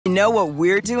Know what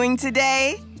we're doing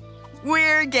today?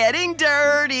 We're getting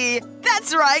dirty.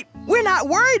 That's right. We're not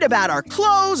worried about our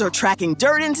clothes or tracking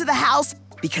dirt into the house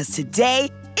because today,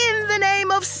 in the name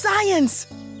of science,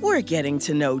 we're getting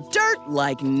to know dirt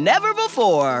like never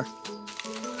before.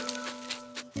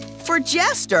 For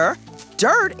Jester,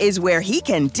 dirt is where he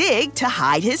can dig to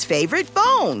hide his favorite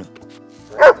bone.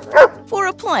 For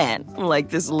a plant, like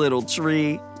this little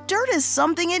tree, dirt is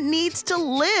something it needs to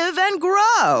live and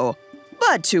grow.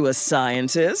 But to a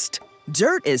scientist,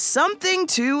 dirt is something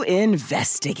to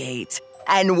investigate.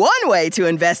 And one way to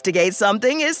investigate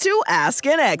something is to ask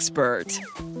an expert.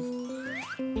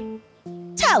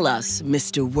 Tell us,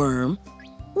 Mr. Worm,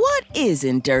 what is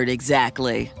in dirt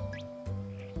exactly?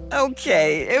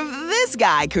 Okay, if this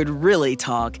guy could really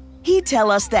talk, he'd tell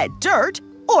us that dirt,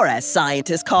 or as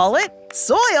scientists call it,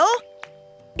 soil,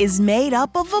 is made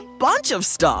up of a bunch of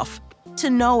stuff. To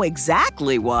know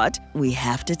exactly what, we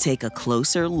have to take a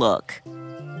closer look.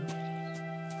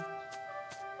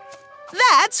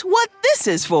 That's what this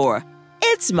is for.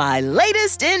 It's my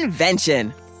latest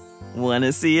invention. Want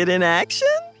to see it in action?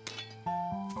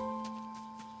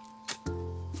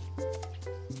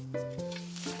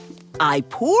 I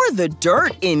pour the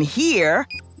dirt in here,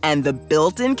 and the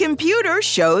built-in computer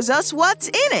shows us what's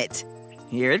in it.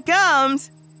 Here it comes.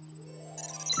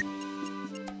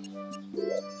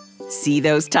 See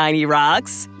those tiny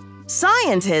rocks?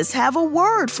 Scientists have a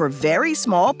word for very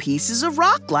small pieces of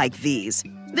rock like these.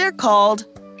 They're called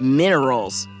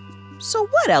minerals. So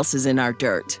what else is in our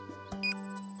dirt?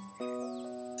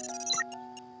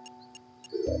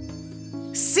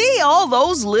 See all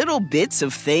those little bits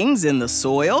of things in the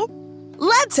soil?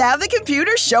 Let's have the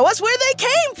computer show us where they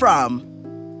came from.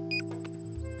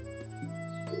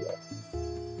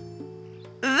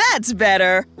 That's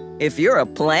better. If you're a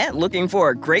plant looking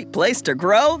for a great place to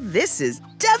grow, this is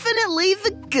definitely the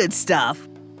good stuff.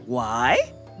 Why?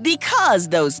 Because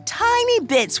those tiny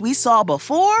bits we saw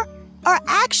before are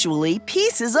actually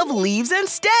pieces of leaves and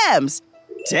stems.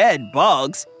 Dead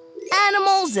bugs,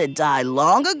 animals that died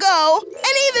long ago,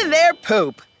 and even their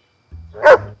poop.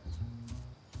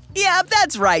 Yep,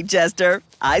 that's right, Jester.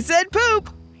 I said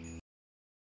poop.